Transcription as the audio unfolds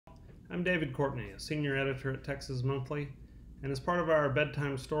I'm David Courtney, a senior editor at Texas Monthly, and as part of our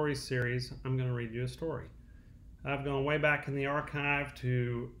Bedtime Stories series, I'm going to read you a story. I've gone way back in the archive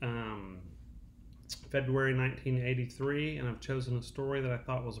to February 1983, and I've chosen a story that I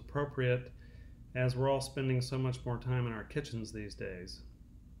thought was appropriate as we're all spending so much more time in our kitchens these days.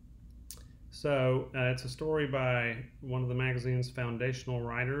 So it's a story by one of the magazine's foundational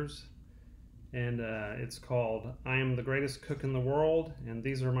writers, and it's called I Am the Greatest Cook in the World, and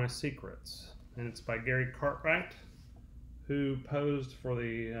These Are My Secrets. And it's by Gary Cartwright, who posed for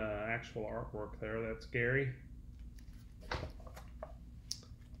the actual artwork there. That's Gary.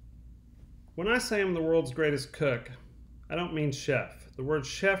 When I say I'm the world's greatest cook, I don't mean chef. The word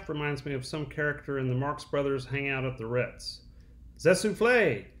chef reminds me of some character in the Marx Brothers Hangout at the Ritz. "The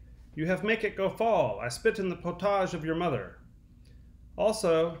soufflé! You have make it go fall. I spit in the potage of your mother."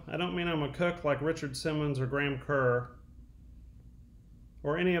 Also, I don't mean I'm a cook like Richard Simmons or Graham Kerr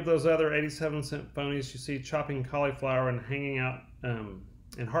or any of those other 87-cent phonies you see chopping cauliflower and hanging out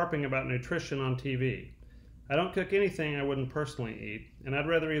and harping about nutrition on TV. I don't cook anything I wouldn't personally eat, and I'd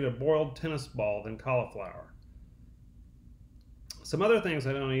rather eat a boiled tennis ball than cauliflower. Some other things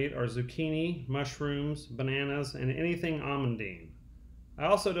I don't eat are zucchini, mushrooms, bananas, and anything almondine. I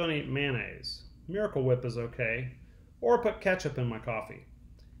also don't eat mayonnaise. Miracle Whip is okay, or put ketchup in my coffee.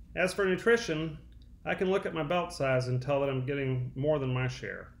 As for nutrition, I can look at my belt size and tell that I'm getting more than my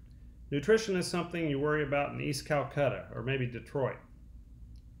share. Nutrition is something you worry about in East Calcutta, or maybe Detroit.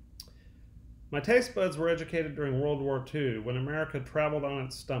 My taste buds were educated during World War II when America traveled on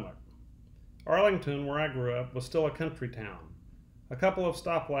its stomach. Arlington, where I grew up, was still a country town. A couple of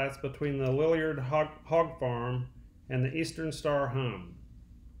stoplights between the Lilliard Hog Farm and the Eastern Star Home.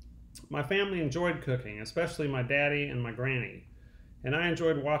 My family enjoyed cooking, especially my daddy and my granny, and I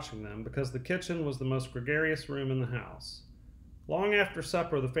enjoyed watching them because the kitchen was the most gregarious room in the house. Long after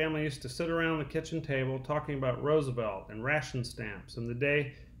supper, the family used to sit around the kitchen table talking about Roosevelt and ration stamps and the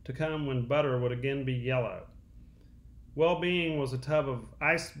day to come when butter would again be yellow. Well-being was a tub of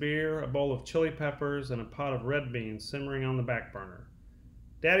iced beer, a bowl of chili peppers, and a pot of red beans simmering on the back burner.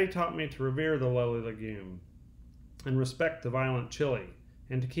 Daddy taught me to revere the lowly legume and respect the violent chili,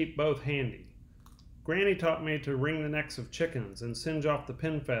 and to keep both handy. Granny taught me to wring the necks of chickens and singe off the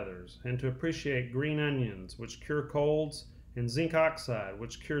pin feathers, and to appreciate green onions, which cure colds, and zinc oxide,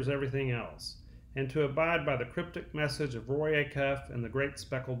 which cures everything else, and to abide by the cryptic message of Roy Acuff and the Great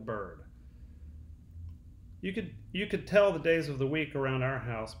Speckled Bird. You could tell the days of the week around our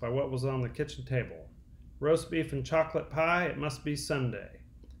house by what was on the kitchen table. Roast beef and chocolate pie, it must be Sunday.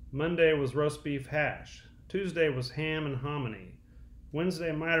 Monday was roast beef hash. Tuesday was ham and hominy.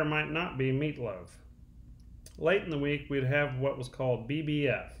 Wednesday might or might not be meatloaf. Late in the week, we'd have what was called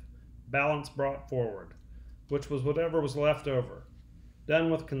BBF, balance brought forward, which was whatever was left over,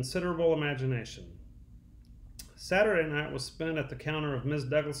 done with considerable imagination. Saturday night was spent at the counter of Ms.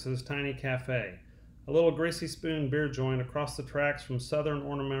 Douglas's tiny cafe, a little greasy spoon beer joint across the tracks from Southern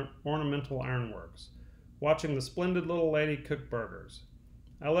Ornamental Ironworks, watching the splendid little lady cook burgers.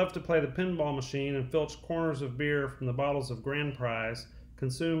 I loved to play the pinball machine and filch corners of beer from the bottles of Grand Prize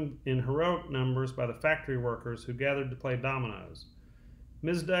consumed in heroic numbers by the factory workers who gathered to play dominoes.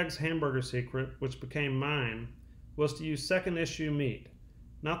 Ms. Doug's hamburger secret, which became mine, was to use second issue meat,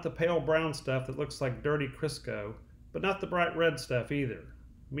 not the pale brown stuff that looks like dirty Crisco, but not the bright red stuff either.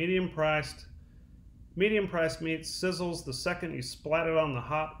 Medium-priced meat sizzles the second you splat it on the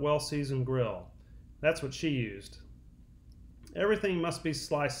hot, well-seasoned grill. That's what she used. Everything must be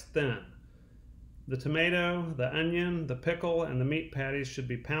sliced thin. The tomato, the onion, the pickle, and the meat patties should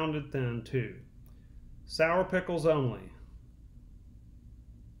be pounded thin too. Sour pickles only.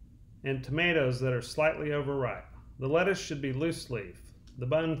 And tomatoes that are slightly overripe. The lettuce should be loose leaf. The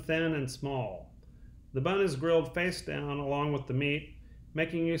bun thin and small. The bun is grilled face down along with the meat,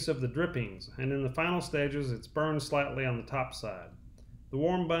 making use of the drippings, and in the final stages it's burned slightly on the top side. The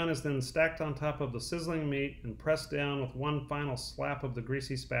warm bun is then stacked on top of the sizzling meat and pressed down with one final slap of the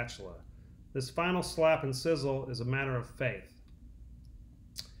greasy spatula. This final slap and sizzle is a matter of faith.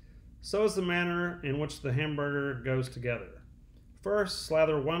 So is the manner in which the hamburger goes together. First,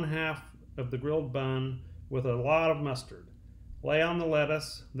 slather one half of the grilled bun with a lot of mustard. Lay on the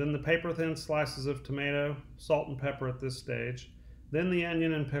lettuce, then the paper-thin slices of tomato, salt and pepper at this stage, then the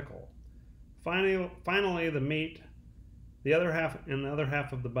onion and pickle. Finally the meat, the other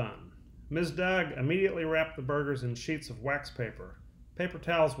half of the bun. Ms. Doug immediately wrapped the burgers in sheets of wax paper. Paper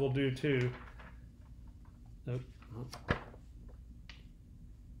towels will do too.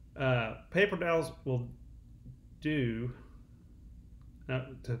 Paper towels will do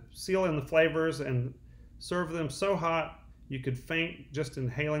to seal in the flavors and serve them so hot You could faint just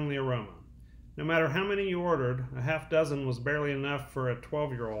inhaling the aroma. No matter how many you ordered, a half dozen was barely enough for a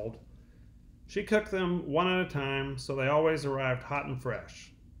 12-year-old. She cooked them one at a time, so they always arrived hot and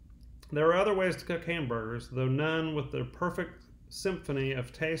fresh. There are other ways to cook hamburgers, though none with the perfect symphony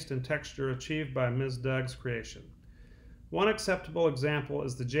of taste and texture achieved by Ms. Doug's creation. One acceptable example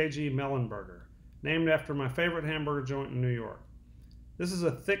is the J.G. Melon Burger, named after my favorite hamburger joint in New York. This is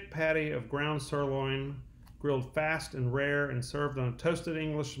a thick patty of ground sirloin, grilled fast and rare and served on a toasted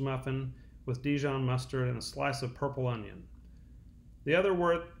English muffin with Dijon mustard and a slice of purple onion. The other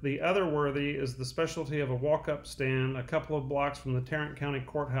worthy is the specialty of a walk-up stand a couple of blocks from the Tarrant County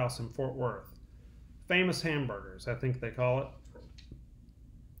Courthouse in Fort Worth. Famous hamburgers, I think they call it.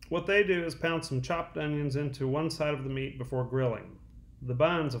 What they do is pound some chopped onions into one side of the meat before grilling. The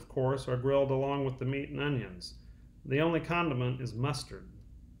buns, of course, are grilled along with the meat and onions. The only condiment is mustard.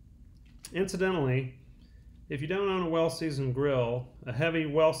 Incidentally, if you don't own a well-seasoned grill, a heavy,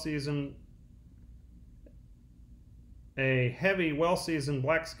 well-seasoned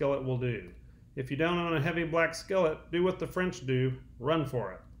black skillet will do. If you don't own a heavy black skillet, do what the French do, run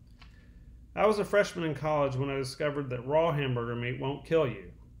for it. I was a freshman in college when I discovered that raw hamburger meat won't kill you.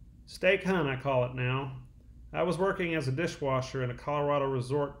 Steak hunt, I call it now. I was working as a dishwasher in a Colorado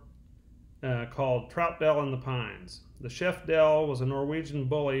resort called Troutdale in the Pines. The chef Dell was a Norwegian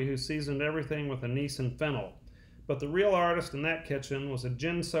bully who seasoned everything with anise and fennel. But the real artist in that kitchen was a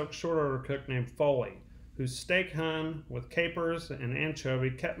gin-soaked short-order cook named Foley, whose steak hun with capers and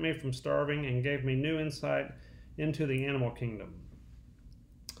anchovy kept me from starving and gave me new insight into the animal kingdom.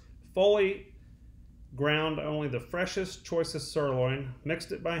 Foley ground only the freshest, choicest sirloin,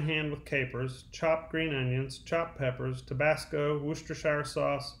 mixed it by hand with capers, chopped green onions, chopped peppers, Tabasco, Worcestershire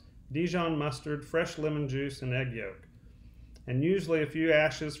sauce, Dijon mustard, fresh lemon juice, and egg yolk, and usually a few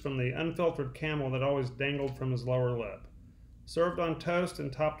ashes from the unfiltered camel that always dangled from his lower lip. Served on toast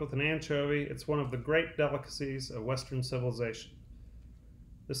and topped with an anchovy, it's one of the great delicacies of Western civilization.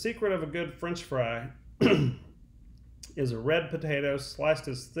 The secret of a good French fry is a red potato sliced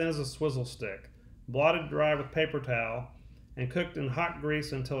as thin as a swizzle stick, blotted dry with paper towel, and cooked in hot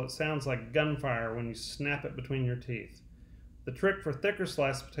grease until it sounds like gunfire when you snap it between your teeth. The trick for thicker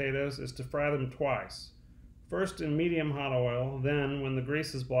sliced potatoes is to fry them twice. First in medium hot oil, then, when the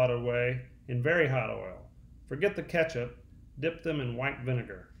grease is blotted away, in very hot oil. Forget the ketchup. Dip them in white wine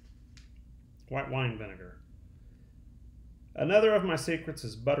vinegar. Another of my secrets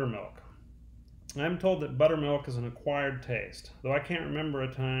is buttermilk. I'm told that buttermilk is an acquired taste, though I can't remember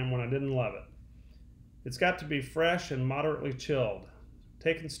a time when I didn't love it. It's got to be fresh and moderately chilled.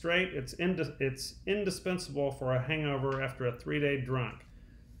 Taken straight, it's indispensable for a hangover after a 3-day drunk.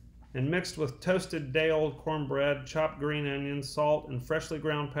 And mixed with toasted day-old cornbread, chopped green onions, salt, and freshly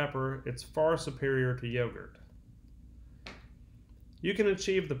ground pepper, it's far superior to yogurt. You can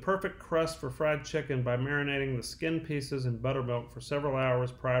achieve the perfect crust for fried chicken by marinating the skin pieces in buttermilk for several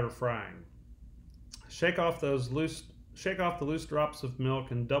hours prior to frying. Shake off the loose drops of milk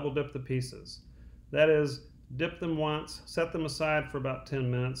and double dip the pieces. That is, dip them once, set them aside for about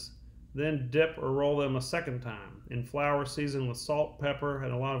 10 minutes, then dip or roll them a second time in flour seasoned with salt, pepper,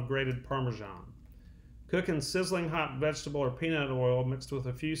 and a lot of grated Parmesan. Cook in sizzling hot vegetable or peanut oil mixed with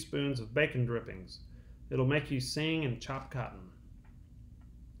a few spoons of bacon drippings. It'll make you sing and chop cotton.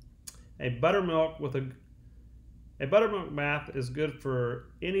 A buttermilk bath is good for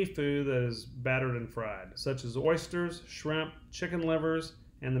any food that is battered and fried, such as oysters, shrimp, chicken livers,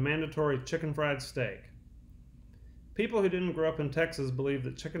 and the mandatory chicken fried steak. People who didn't grow up in Texas believe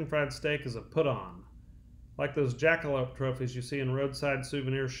that chicken fried steak is a put-on, like those jackalope trophies you see in roadside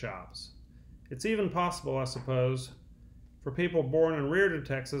souvenir shops. It's even possible, I suppose, for people born and reared in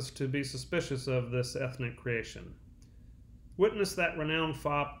Texas to be suspicious of this ethnic creation. Witness that renowned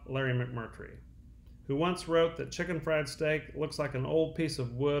fop, Larry McMurtry, who once wrote that chicken fried steak looks like an old piece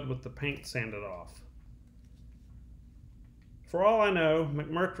of wood with the paint sanded off. For all I know,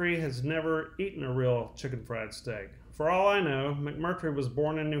 McMurtry has never eaten a real chicken fried steak. For all I know, McMurtry was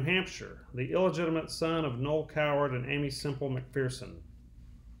born in New Hampshire, the illegitimate son of Noel Coward and Amy Semple McPherson.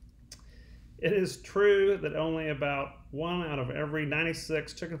 It is true that only about 1 out of every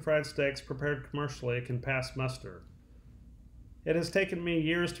 96 chicken fried steaks prepared commercially can pass muster. It has taken me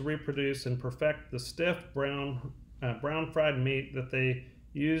years to reproduce and perfect the stiff brown fried meat that they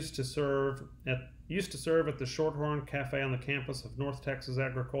used to serve at the Shorthorn Cafe on the campus of North Texas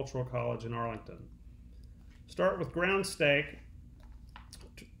Agricultural College in Arlington. Start with ground steak,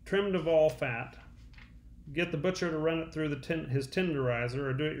 trimmed of all fat. Get the butcher to run it through his tenderizer,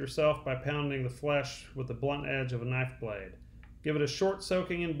 or do it yourself by pounding the flesh with the blunt edge of a knife blade. Give it a short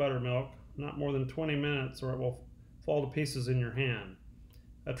soaking in buttermilk, not more than 20 minutes, or it will fall to pieces in your hand.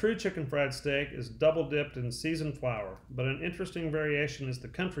 A true chicken fried steak is double dipped in seasoned flour, but an interesting variation is the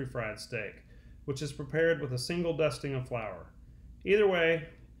country fried steak, which is prepared with a single dusting of flour. Either way,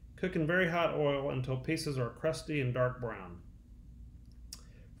 cook in very hot oil until pieces are crusty and dark brown.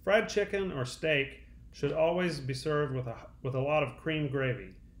 Fried chicken or steak should always be served with a lot of cream gravy.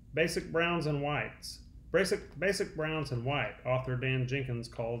 Basic browns and whites. Basic browns and white, author Dan Jenkins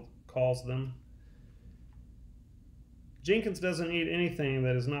calls them. Jenkins doesn't eat anything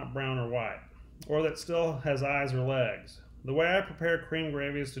that is not brown or white, or that still has eyes or legs. The way I prepare cream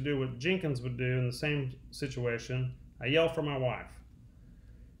gravy is to do what Jenkins would do in the same situation. I yell for my wife.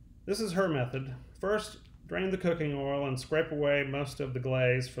 This is her method. First, drain the cooking oil and scrape away most of the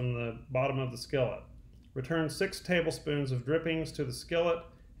glaze from the bottom of the skillet. Return 6 tablespoons of drippings to the skillet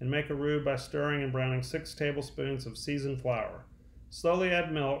and make a roux by stirring and browning 6 tablespoons of seasoned flour. Slowly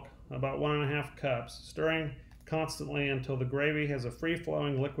add milk, about 1½ cups, stirring constantly until the gravy has a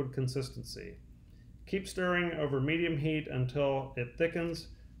free-flowing liquid consistency. Keep stirring over medium heat until it thickens,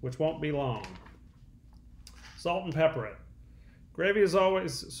 which won't be long. Salt and pepper it. Gravy is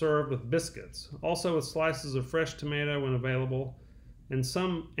always served with biscuits, also with slices of fresh tomato when available, and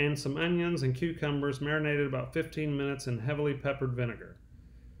some onions and cucumbers marinated about 15 minutes in heavily peppered vinegar.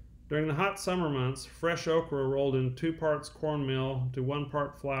 During the hot summer months, fresh okra rolled in 2 parts cornmeal to 1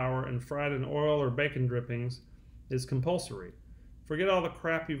 part flour and fried in oil or bacon drippings is compulsory. Forget all the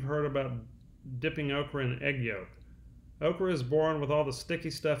crap you've heard about dipping okra in egg yolk. Okra is born with all the sticky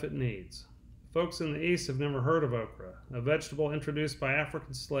stuff it needs. Folks in the East have never heard of okra, a vegetable introduced by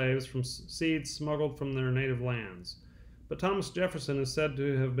African slaves from seeds smuggled from their native lands. But Thomas Jefferson is said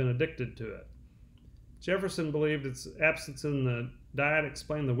to have been addicted to it. Jefferson believed its absence in the diet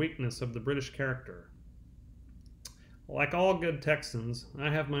explained the weakness of the British character. Like all good Texans, I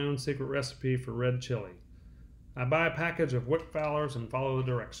have my own secret recipe for red chili. I buy a package of wick fowlers and follow the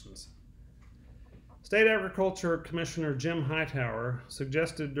directions. State Agriculture Commissioner Jim Hightower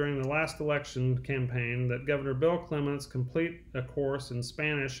suggested during the last election campaign that Governor Bill Clements complete a course in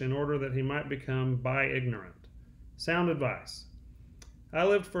Spanish in order that he might become bi-ignorant. Sound advice. I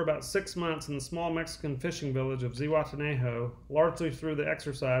lived for about 6 months in the small Mexican fishing village of Zihuatanejo, largely through the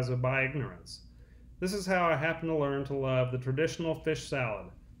exercise of bi-ignorance. This is how I happened to learn to love the traditional fish salad,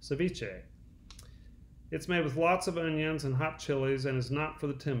 ceviche. It's made with lots of onions and hot chilies and is not for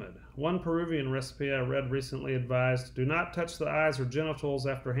the timid. One Peruvian recipe I read recently advised, do not touch the eyes or genitals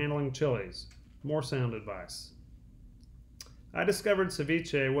after handling chilies. More sound advice. I discovered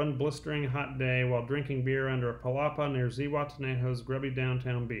ceviche one blistering hot day while drinking beer under a palapa near Zihuatanejo's grubby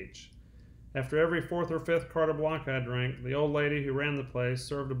downtown beach. After every 4th or 5th Carta Blanca I drank, the old lady who ran the place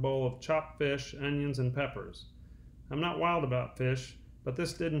served a bowl of chopped fish, onions, and peppers. I'm not wild about fish, but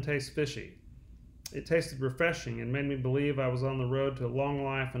this didn't taste fishy. It tasted refreshing and made me believe I was on the road to long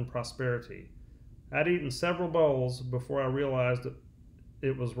life and prosperity. I'd eaten several bowls before I realized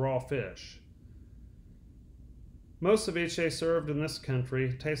it was raw fish. Most ceviche served in this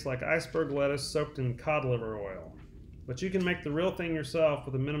country tastes like iceberg lettuce soaked in cod liver oil. But you can make the real thing yourself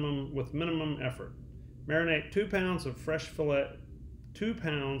with minimum effort. Marinate 2 pounds of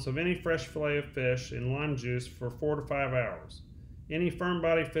any fresh fillet of fish in lime juice for 4 to 5 hours. Any firm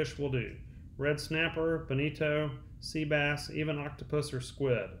body fish will do. Red snapper, bonito, sea bass, even octopus or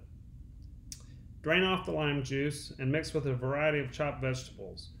squid. Drain off the lime juice and mix with a variety of chopped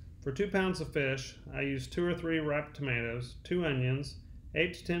vegetables. For 2 pounds of fish, I use 2 or 3 ripe tomatoes, 2 onions,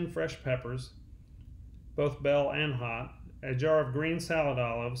 8 to 10 fresh peppers, both bell and hot, a jar of green salad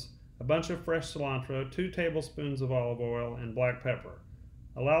olives, a bunch of fresh cilantro, 2 tablespoons of olive oil, and black pepper.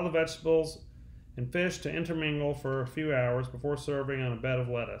 Allow the vegetables and fish to intermingle for a few hours before serving on a bed of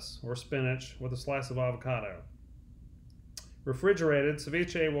lettuce or spinach with a slice of avocado. Refrigerated,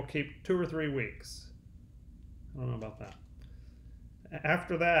 ceviche will keep 2 or 3 weeks. I don't know about that.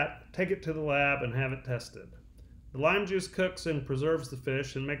 After that, take it to the lab and have it tested. The lime juice cooks and preserves the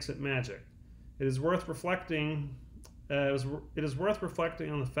fish and makes it magic. It is worth reflecting on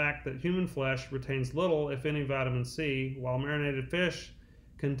the fact that human flesh retains little, if any, vitamin C, while marinated fish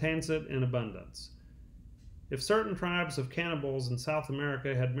contains it in abundance. If certain tribes of cannibals in South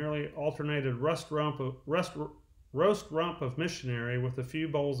America had merely alternated roast rump of missionary with a few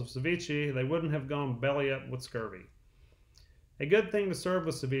bowls of ceviche, they wouldn't have gone belly up with scurvy. A good thing to serve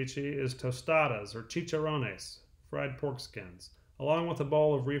with ceviche is tostadas or chicharrones, fried pork skins, along with a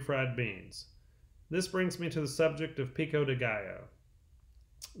bowl of refried beans. This brings me to the subject of pico de gallo.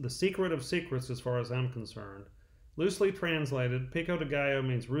 The secret of secrets as far as I'm concerned. Loosely translated, pico de gallo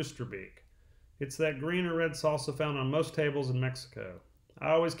means rooster beak. It's that green or red salsa found on most tables in Mexico. I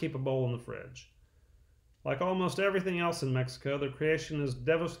always keep a bowl in the fridge. Like almost everything else in Mexico, the creation is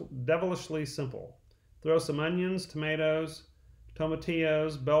devilishly simple. Throw some onions, tomatoes,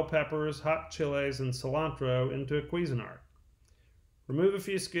 tomatillos, bell peppers, hot chiles, and cilantro into a Cuisinart. Remove a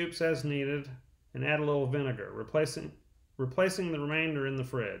few scoops as needed and add a little vinegar, replacing the remainder in the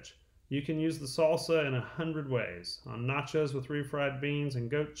fridge. You can use the salsa in 100 ways: on nachos with refried beans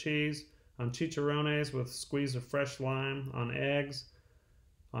and goat cheese, on chicharrones with a squeeze of fresh lime, on eggs,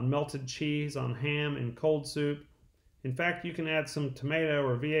 on melted cheese, on ham in cold soup. In fact, you can add some tomato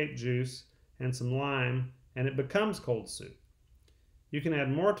or V8 juice and some lime, and it becomes cold soup. You can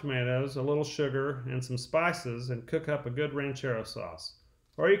add more tomatoes, a little sugar, and some spices and cook up a good ranchero sauce.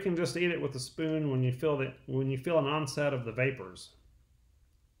 Or you can just eat it with a spoon when you feel an onset of the vapors.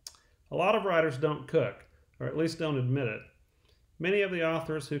 A lot of writers don't cook, or at least don't admit it. Many of the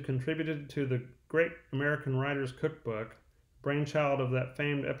authors who contributed to the Great American Writers Cookbook, brainchild of that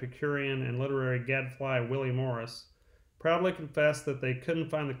famed Epicurean and literary gadfly Willie Morris, proudly confess that they couldn't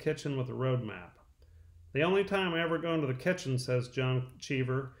find the kitchen with a road map. The only time I ever go into the kitchen, says John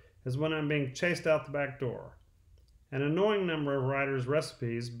Cheever, is when I'm being chased out the back door. An annoying number of writers'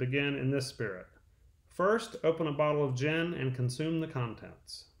 recipes begin in this spirit. First, open a bottle of gin and consume the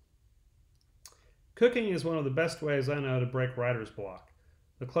contents. Cooking is one of the best ways I know to break writer's block.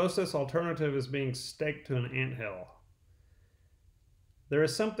 The closest alternative is being staked to an anthill. There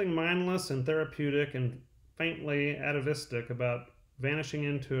is something mindless and therapeutic and faintly atavistic about vanishing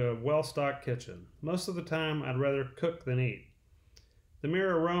into a well-stocked kitchen. Most of the time, I'd rather cook than eat. The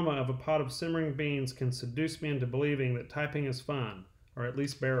mere aroma of a pot of simmering beans can seduce me into believing that typing is fun, or at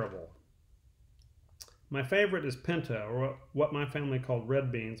least bearable. My favorite is pinto, or what my family called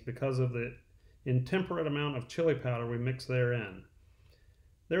red beans, because of the intemperate amount of chili powder we mix therein.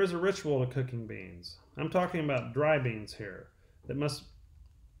 There is a ritual to cooking beans. I'm talking about dry beans here, that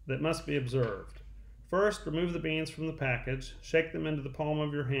must be observed. First, remove the beans from the package, shake them into the palm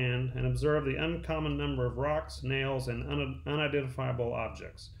of your hand, and observe the uncommon number of rocks, nails, and unidentifiable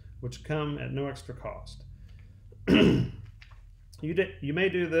objects, which come at no extra cost. You may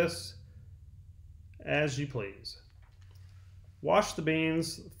do this as you please. Wash the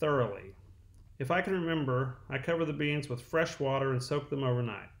beans thoroughly. If I can remember, I cover the beans with fresh water and soak them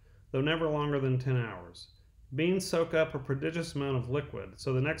overnight, though never longer than 10 hours. Beans soak up a prodigious amount of liquid,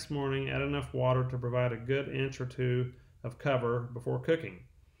 so the next morning add enough water to provide a good inch or two of cover before cooking.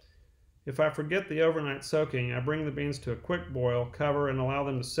 If I forget the overnight soaking, I bring the beans to a quick boil, cover, and allow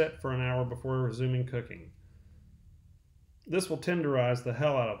them to sit for an hour before resuming cooking. This will tenderize the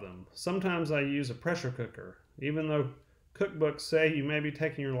hell out of them. Sometimes I use a pressure cooker, even though cookbooks say you may be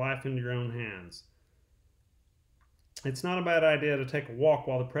taking your life into your own hands. It's not a bad idea to take a walk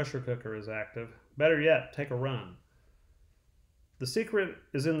while the pressure cooker is active. Better yet, take a run. The secret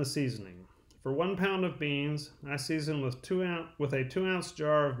is in the seasoning. For 1 pound of beans, I season with a 2-ounce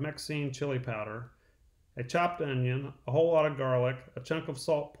jar of Mexican chili powder, a chopped onion, a whole lot of garlic, a chunk of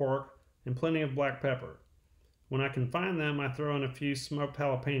salt pork, and plenty of black pepper. When I can find them, I throw in a few smoked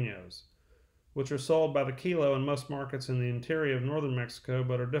jalapenos, which are sold by the kilo in most markets in the interior of northern Mexico,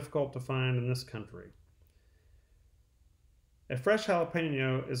 but are difficult to find in this country. A fresh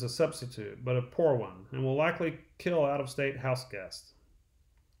jalapeno is a substitute, but a poor one, and will likely kill out-of-state house guests.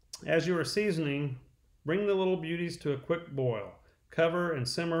 As you are seasoning, bring the little beauties to a quick boil. Cover and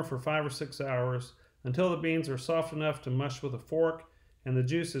simmer for 5 or 6 hours until the beans are soft enough to mush with a fork and the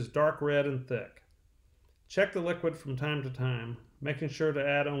juice is dark red and thick. Check the liquid from time to time, making sure to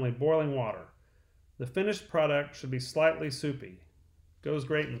add only boiling water. The finished product should be slightly soupy. Goes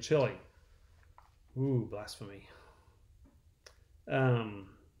great in chili. Ooh, blasphemy.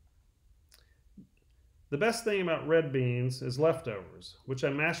 The best thing about red beans is leftovers, which I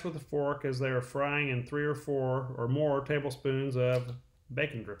mash with a fork as they are frying in 3 or 4 or more tablespoons of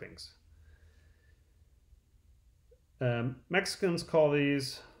bacon drippings. Mexicans call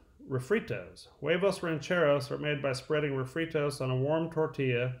these refritos. Huevos rancheros are made by spreading refritos on a warm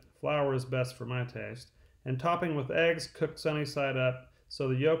tortilla, flour is best for my taste, and topping with eggs cooked sunny side up so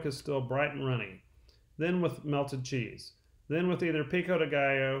the yolk is still bright and runny, then with melted cheese. Then with either pico de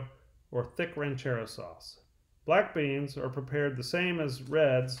gallo or thick ranchero sauce. Black beans are prepared the same as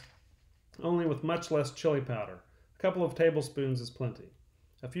reds, only with much less chili powder. A couple of tablespoons is plenty.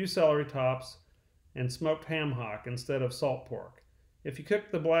 A few celery tops and smoked ham hock instead of salt pork. If you cook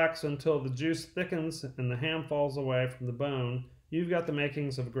the blacks until the juice thickens and the ham falls away from the bone, you've got the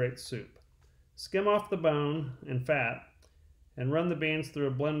makings of a great soup. Skim off the bone and fat and run the beans through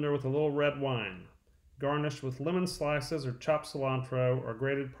a blender with a little red wine. Garnish with lemon slices or chopped cilantro or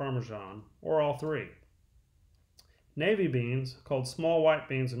grated Parmesan, or all 3. Navy beans, called small white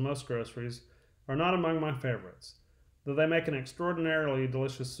beans in most groceries, are not among my favorites, though they make an extraordinarily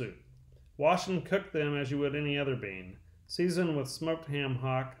delicious soup. Wash and cook them as you would any other bean. Season with smoked ham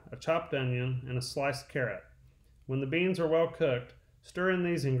hock, a chopped onion, and a sliced carrot. When the beans are well cooked, stir in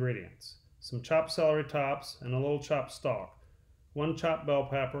these ingredients: some chopped celery tops and a little chopped stalk, 1 chopped bell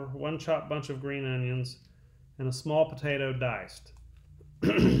pepper, 1 chopped bunch of green onions, and a small potato diced.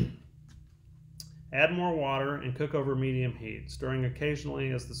 Add more water and cook over medium heat, stirring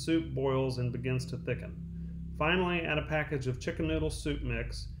occasionally as the soup boils and begins to thicken. Finally, add a package of chicken noodle soup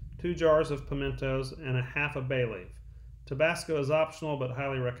mix, 2 jars of pimentos, and a half a bay leaf. Tabasco is optional but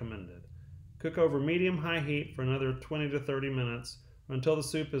highly recommended. Cook over medium-high heat for another 20 to 30 minutes until the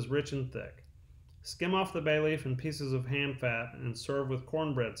soup is rich and thick. Skim off the bay leaf and pieces of ham fat and serve with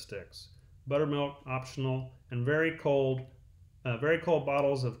cornbread sticks, buttermilk optional, and very cold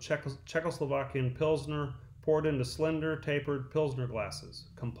bottles of Czechoslovakian Pilsner poured into slender, tapered Pilsner glasses,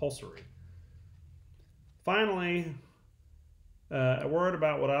 compulsory. Finally, a word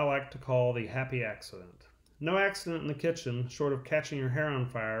about what I like to call the happy accident. No accident in the kitchen, short of catching your hair on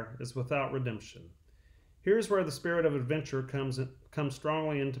fire, is without redemption. Here's where the spirit of adventure comes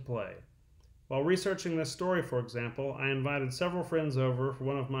strongly into play. While researching this story, for example, I invited several friends over for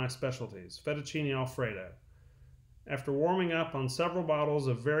one of my specialties, fettuccine alfredo. After warming up on several bottles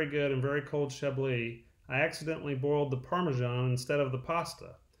of very good and very cold Chablis, I accidentally boiled the Parmesan instead of the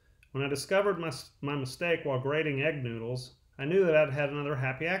pasta. When I discovered my mistake while grating egg noodles, I knew that I'd had another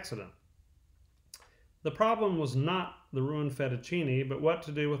happy accident. The problem was not the ruined fettuccine, but what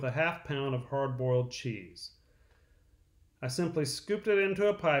to do with a half pound of hard-boiled cheese. I simply scooped it into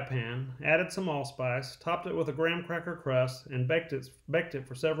a pie pan, added some allspice, topped it with a graham cracker crust, and baked it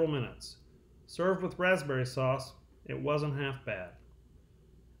for several minutes. Served with raspberry sauce, it wasn't half bad.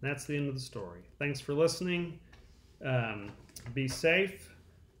 That's the end of the story. Thanks for listening. Be safe,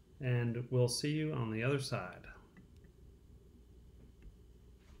 and we'll see you on the other side.